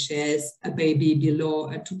weight, which is a baby below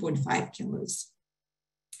 2.5 kilos.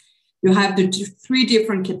 You have the three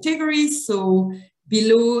different categories. So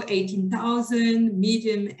below 18,000,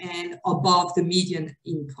 medium, and above the median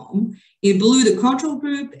income. In blue, the control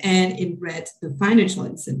group, and in red, the financial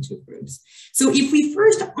incentive groups. So if we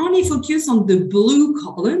first only focus on the blue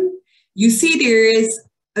column, you see there is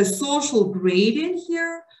a social gradient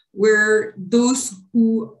here where those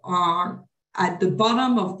who are at the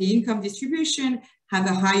bottom of the income distribution have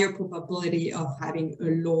a higher probability of having a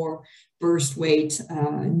lower birth weight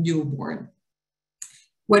newborn.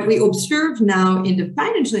 What we observe now in the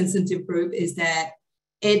financial incentive group is that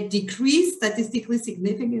it decreased statistically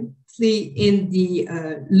significantly in the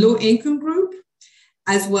low income group,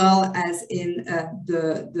 as well as in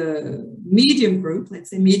the medium group,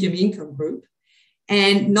 let's say medium income group.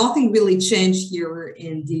 And nothing really changed here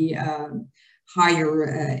in the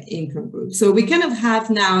higher income group. So we kind of have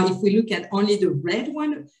now, if we look at only the red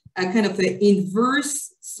one, a kind of an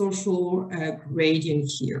inverse social gradient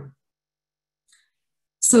here.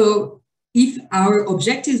 So if our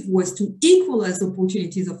objective was to equalize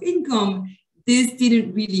opportunities of income, this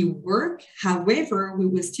didn't really work. However, we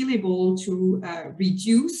were still able to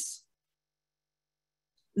reduce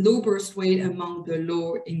low birth weight among the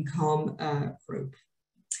low income group.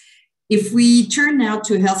 If we turn now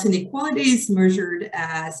to health inequalities measured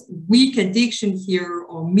as weak addiction here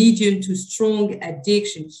or medium to strong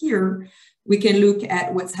addiction here, we can look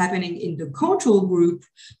at what's happening in the control group,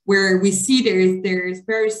 where we see there's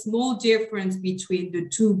very small difference between the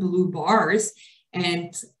two blue bars.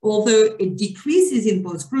 And although it decreases in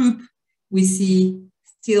both groups, we see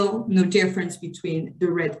still no difference between the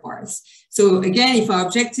red bars. So again, if our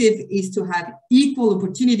objective is to have equal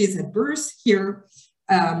opportunities at birth here,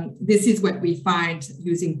 this is what we find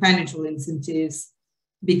using financial incentives,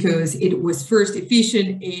 because it was first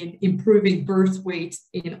efficient in improving birth weight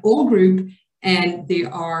in all groups, and they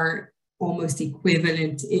are almost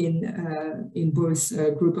equivalent in both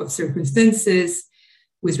group of circumstances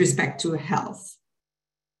with respect to health.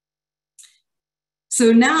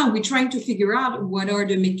 So now we're trying to figure out what are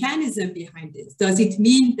the mechanisms behind this. Does it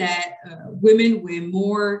mean that women were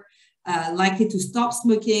more likely to stop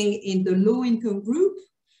smoking in the low income group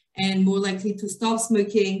and more likely to stop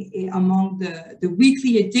smoking among the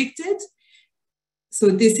weakly addicted? So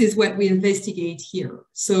this is what we investigate here.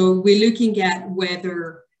 So we're looking at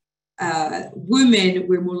whether women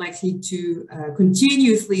were more likely to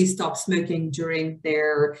continuously stop smoking during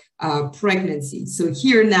their pregnancy. So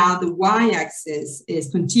here now the y-axis is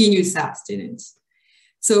continuous abstinence.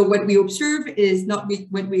 So what we observe is not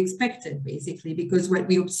what we expected, basically, because what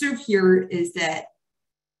we observe here is that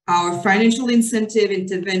our financial incentive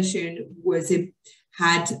intervention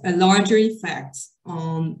had a larger effect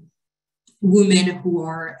on women who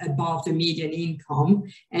are above the median income.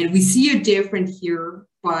 And we see a difference here,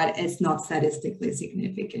 but it's not statistically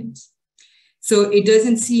significant. So it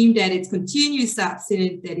doesn't seem that it's continuous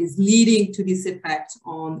abstinence that is leading to this effect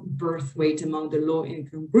on birth weight among the low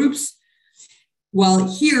income groups. While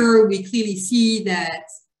here we clearly see that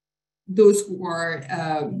those who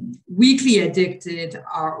are weakly addicted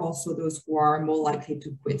are also those who are more likely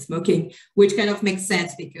to quit smoking, which kind of makes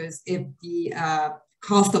sense, because if the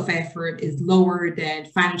cost of effort is lower, then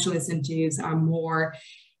financial incentives are more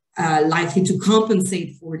likely to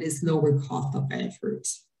compensate for this lower cost of effort.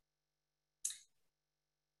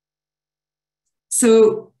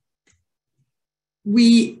 So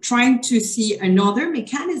we trying to see another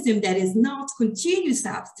mechanism that is not continuous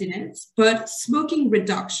abstinence, but smoking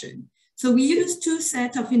reduction. So we use two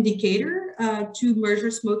sets of indicators to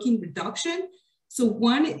measure smoking reduction. So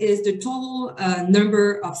one is the total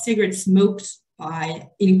number of cigarettes smoked by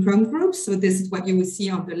income groups. So this is what you will see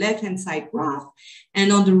on the left-hand side graph.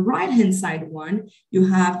 And on the right-hand side one, you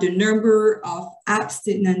have the number of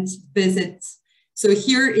abstinence visits. So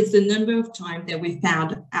here is the number of times that we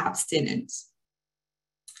found abstinence.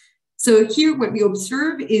 So here what we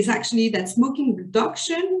observe is actually that smoking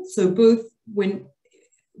reduction, so both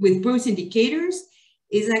with both indicators,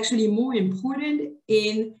 is actually more important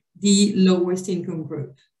in the lowest income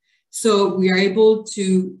group. So we are able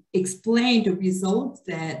to explain the result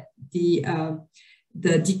that the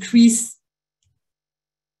decrease,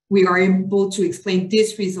 we are able to explain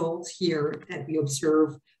this result here that we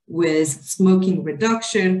observe with smoking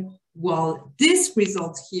reduction, while this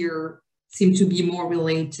result here seem to be more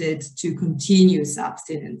related to continuous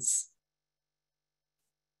abstinence.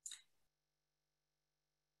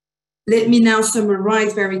 Let me now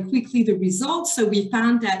summarize very quickly the results. So we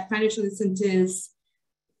found that financial incentives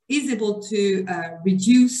is able to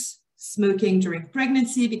reduce smoking during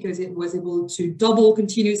pregnancy because it was able to double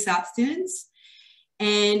continuous abstinence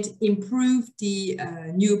and improve the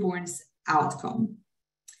newborn's outcome.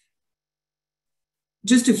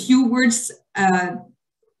 Just a few words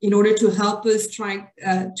in order to help us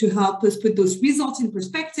put those results in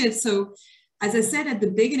perspective. So as I said at the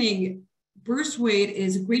beginning, birth weight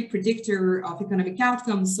is a great predictor of economic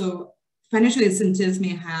outcomes. So financial incentives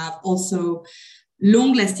may have also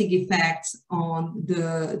long-lasting effects on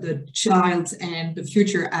the child and the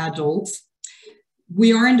future adults.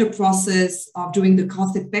 We are in the process of doing the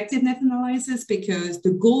cost-effectiveness analysis because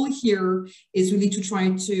the goal here is really to try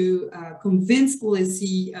to convince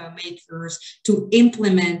policy makers to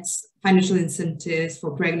implement financial incentives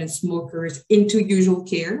for pregnant smokers into usual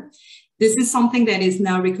care. This is something that is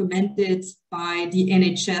now recommended by the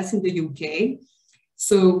NHS in the UK.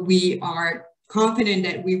 So we are confident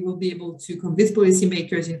that we will be able to convince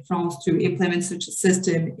policymakers in France to implement such a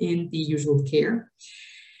system in the usual care.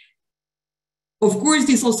 Of course,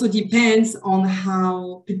 this also depends on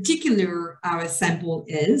how particular our sample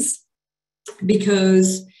is,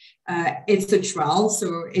 because it's a trial,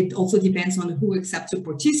 so it also depends on who accepts to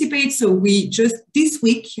participate. So we just this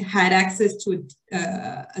week had access to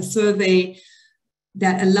a survey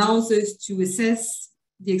that allows us to assess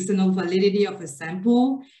the external validity of a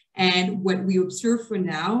sample. And what we observe for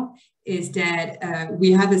now is that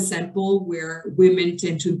we have a sample where women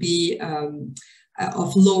tend to be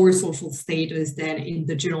of lower social status than in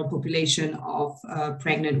the general population of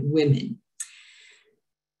pregnant women.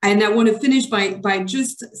 And I want to finish by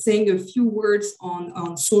just saying a few words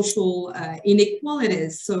on social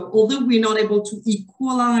inequalities. So although we're not able to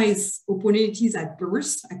equalize opportunities at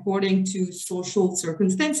birth according to social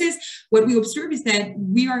circumstances, what we observe is that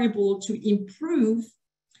we are able to improve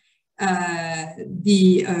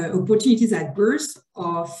the opportunities at birth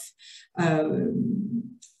of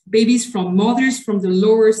babies from mothers from the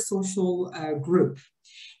lower social group.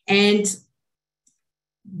 And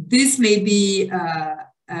this may be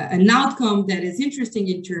an outcome that is interesting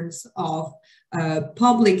in terms of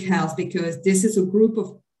public health, because this is a group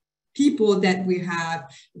of people that we have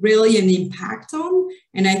really an impact on.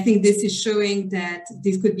 And I think this is showing that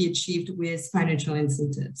this could be achieved with financial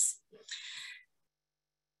incentives.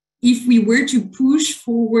 If we were to push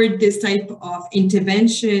forward this type of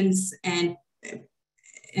interventions and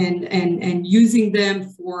using them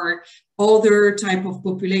for other type of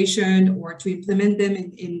population or to implement them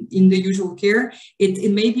in the usual care,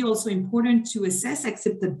 it may be also important to assess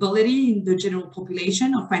acceptability in the general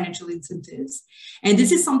population of financial incentives. And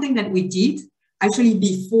this is something that we did. Actually,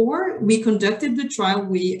 before we conducted the trial,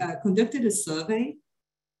 we conducted a survey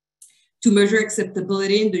to measure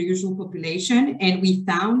acceptability in the usual population. And we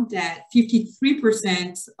found that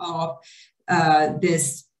 53% of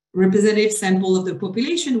this representative sample of the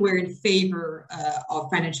population were in favor of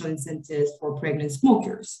financial incentives for pregnant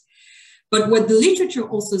smokers. But what the literature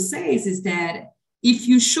also says is that if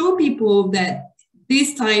you show people that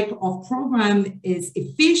this type of program is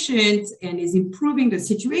efficient and is improving the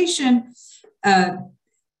situation,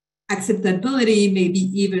 acceptability may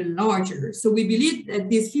be even larger. So we believe that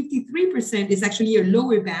this 53% is actually a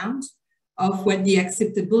lower bound of what the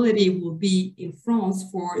acceptability will be in France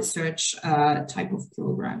for such type of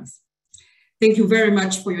programs. Thank you very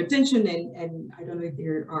much for your attention, and I don't know if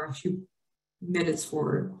there are a few minutes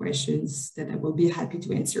for questions that I will be happy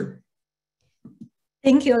to answer.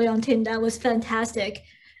 Thank you, Léontine. That was fantastic.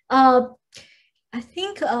 I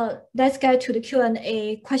think let's get to the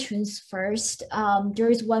Q&A questions first. There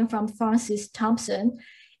is one from Francis Thompson.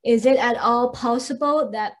 Is it at all possible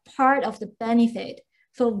that part of the benefit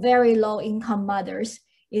for very low-income mothers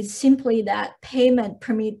is simply that payment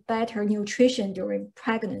permit better nutrition during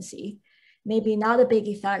pregnancy? Maybe not a big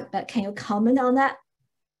effect, but can you comment on that?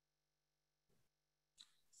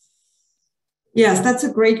 Yes, that's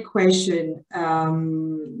a great question.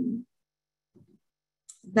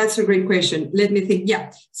 That's a great question. Let me think.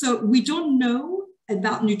 Yeah, so we don't know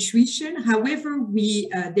about nutrition. However, we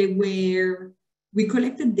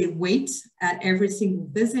collected their weight at every single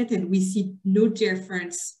visit, and we see no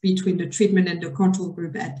difference between the treatment and the control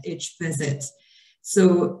group at each visit.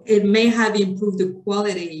 So it may have improved the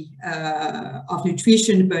quality of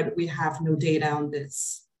nutrition, but we have no data on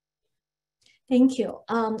this. Thank you.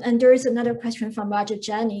 And there is another question from Roger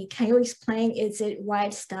Jenny. Can you explain, is it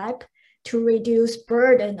right step to reduce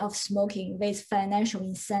burden of smoking with financial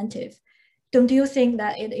incentive? Don't you think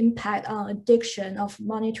that it impact on addiction of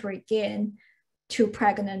monetary gain to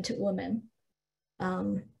pregnant women?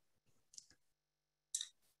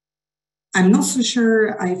 I'm not so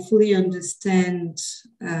sure I fully understand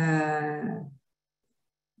the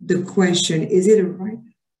question. Is it a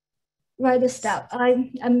right step?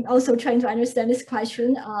 I'm also trying to understand this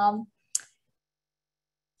question. I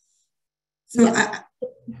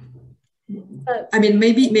mean,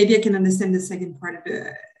 maybe I can understand the second part of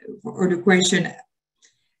the question.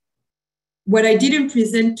 What I didn't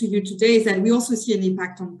present to you today is that we also see an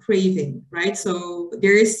impact on craving, right? So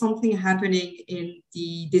there is something happening in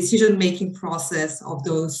the decision-making process of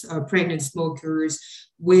those pregnant smokers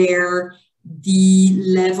where the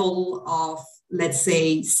level of, let's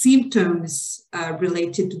say, symptoms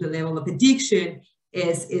related to the level of addiction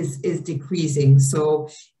is decreasing. So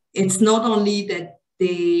it's not only that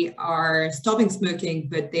they are stopping smoking,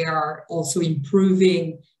 but they are also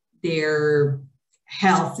improving their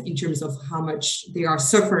health in terms of how much they are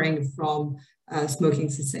suffering from smoking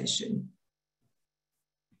cessation.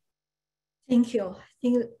 Thank you. I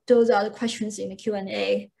think those are the questions in the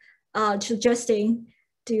Q&A. To Justin,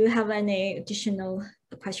 do you have any additional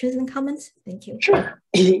questions and comments? Thank you. Sure.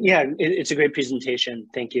 Yeah, it's a great presentation.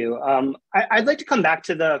 Thank you. I'd like to come back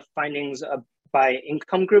to the findings by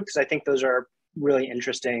income group, because I think those are really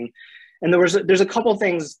interesting. And there's a couple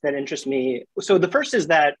things that interest me. So the first is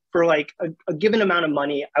that for like a given amount of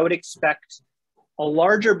money, I would expect a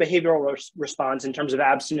larger behavioral response in terms of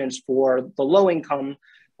abstinence for the low income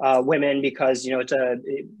women, because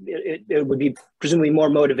it would be presumably more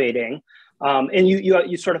motivating. And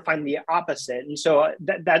you sort of find the opposite. And so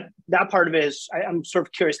that part of it is, I'm sort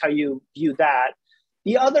of curious how you view that.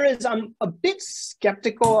 The other is I'm a bit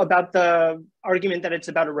skeptical about the argument that it's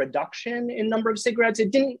about a reduction in number of cigarettes. It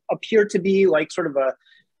didn't appear to be like sort of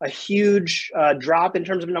a huge drop in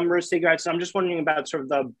terms of number of cigarettes. I'm just wondering about sort of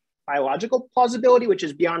the biological plausibility, which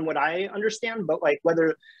is beyond what I understand, but like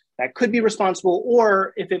whether that could be responsible,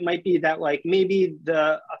 or if it might be that like maybe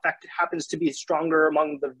the effect happens to be stronger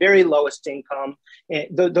among the very lowest income, like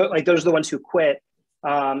those are the ones who quit.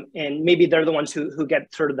 And maybe they're the ones who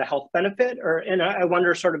get sort of the health benefit, and I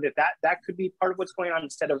wonder sort of if that could be part of what's going on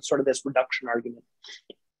instead of sort of this reduction argument.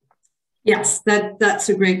 Yes, that's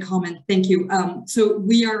a great comment. Thank you. So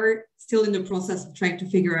we are still in the process of trying to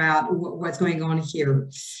figure out what's going on here.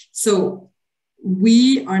 So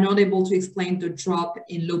we are not able to explain the drop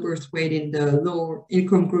in low birth weight in the lower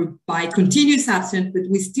income group by continuous abstinence, but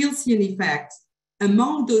we still see an effect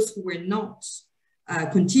among those who were not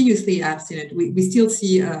continuously abstinent. We still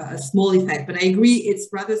see a small effect, but I agree it's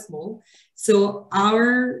rather small. So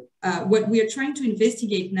what we are trying to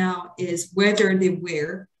investigate now is whether there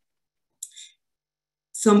were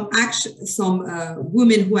some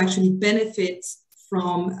women who actually benefit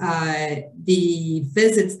from the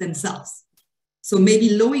visits themselves. So maybe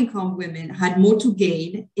low-income women had more to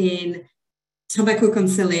gain in tobacco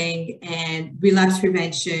counseling and relapse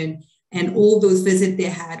prevention and all those visits they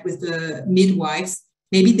had with the midwives.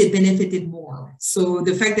 Maybe they benefited more. So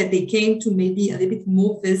the fact that they came to maybe a little bit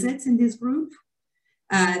more visits in this group,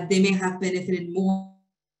 they may have benefited more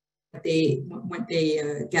when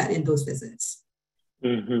they get in those visits.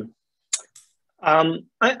 Mm-hmm.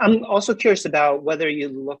 I'm also curious about whether you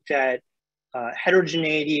looked at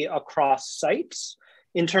heterogeneity across sites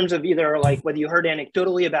in terms of either like whether you heard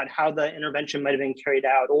anecdotally about how the intervention might have been carried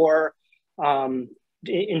out, or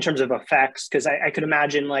in terms of effects, because I could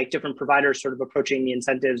imagine like different providers sort of approaching the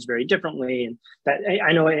incentives very differently. And that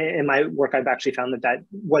I know in my work, I've actually found that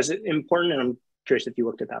was important, and I'm curious if you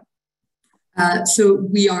looked at that. So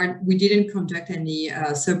we didn't conduct any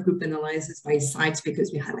subgroup analysis by sites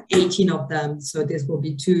because we have 18 of them. So this will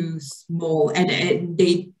be too small, and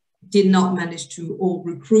they did not manage to all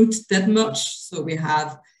recruit that much. So we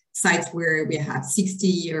have sites where we have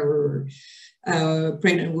 60 or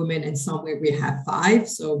pregnant women and some where we have 5.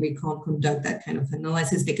 So we can't conduct that kind of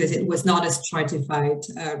analysis because it was not a stratified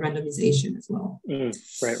randomization as well.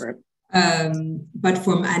 Right. But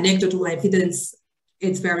from anecdotal evidence,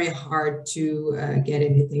 it's very hard to get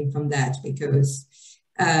anything from that because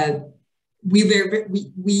we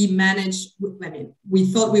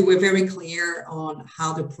thought we were very clear on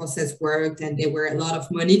how the process worked, and there were a lot of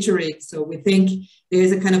monitoring. So we think there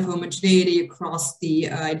is a kind of homogeneity across the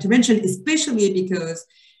intervention, especially because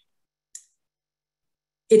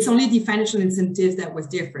it's only the financial incentives that was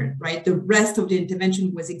different, right? The rest of the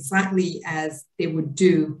intervention was exactly as they would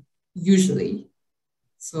do usually.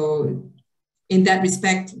 So in that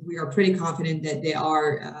respect, we are pretty confident that they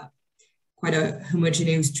are quite a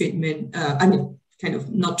homogeneous treatment. I mean, kind of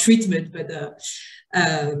not treatment, but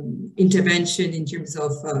intervention in terms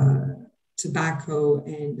of tobacco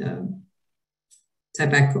and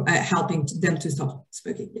helping them to stop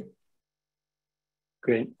smoking. Yeah.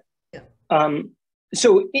 Great. Yeah.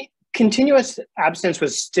 So continuous abstinence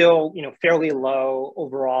was still, fairly low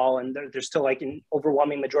overall, and there's still like an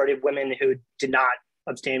overwhelming majority of women who did not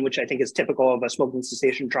abstain, which I think is typical of a smoking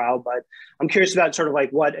cessation trial. But I'm curious about sort of like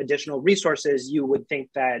what additional resources you would think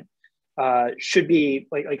that should be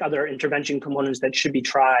like other intervention components that should be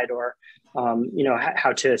tried, or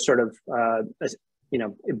how to sort of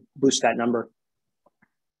boost that number.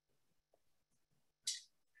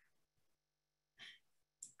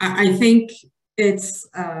 I think it's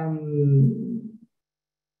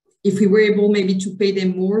if we were able maybe to pay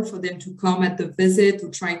them more for them to come at the visit, to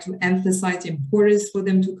try to emphasize the importance for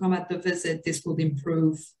them to come at the visit, this would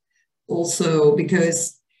improve also,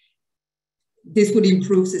 because this would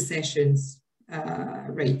improve cessations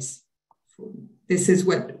rates. This is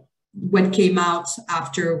what came out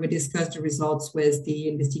after we discussed the results with the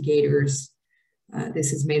investigators.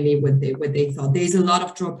 This is mainly what they thought. There's a lot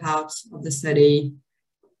of dropouts of the study.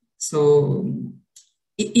 So,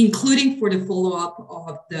 including for the follow-up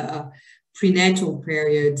of the prenatal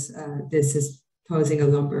period, this is posing a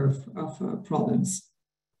number of problems.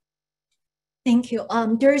 Thank you.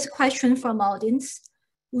 There is a question from audience.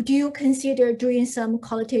 Would you consider doing some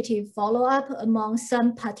qualitative follow-up among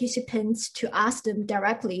some participants to ask them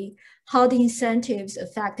directly how the incentives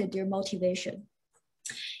affected their motivation?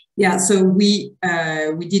 Yeah, so we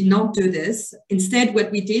did not do this. Instead,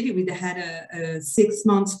 what we did, we had a 6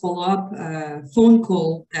 months follow-up phone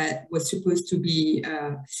call that was supposed to be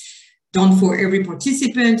done for every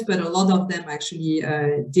participant, but a lot of them actually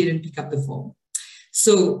didn't pick up the phone.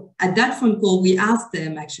 So at that phone call, we asked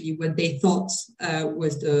them actually what they thought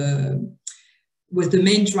was the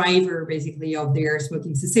main driver, basically, of their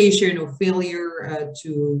smoking cessation or failure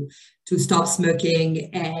to stop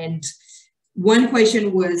smoking. And one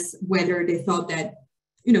question was whether they thought that,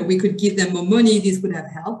 we could give them more money, this would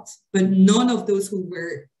have helped. But none of those who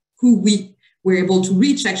we were able to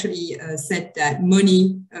reach actually said that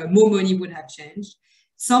more money would have changed.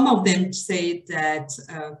 Some of them say that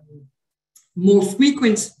more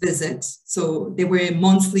frequent visits, so they were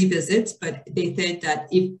monthly visits, but they said that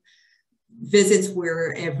if visits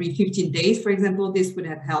were every 15 days, for example, this would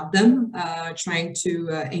have helped them trying to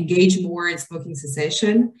engage more in smoking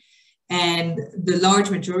cessation. And the large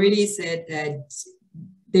majority said that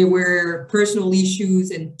there were personal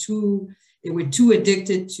issues and they were too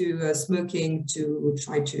addicted to smoking to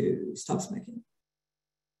try to stop smoking.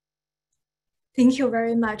 Thank you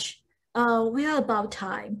very much. We are about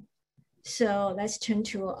time. So let's turn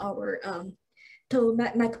to our to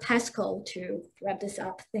Mike Pascal to wrap this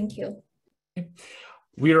up. Thank you.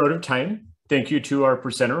 We are out of time. Thank you to our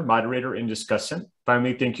presenter, moderator, and discussant.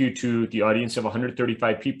 Finally, thank you to the audience of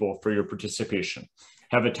 135 people for your participation.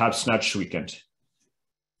 Have a top-notch weekend.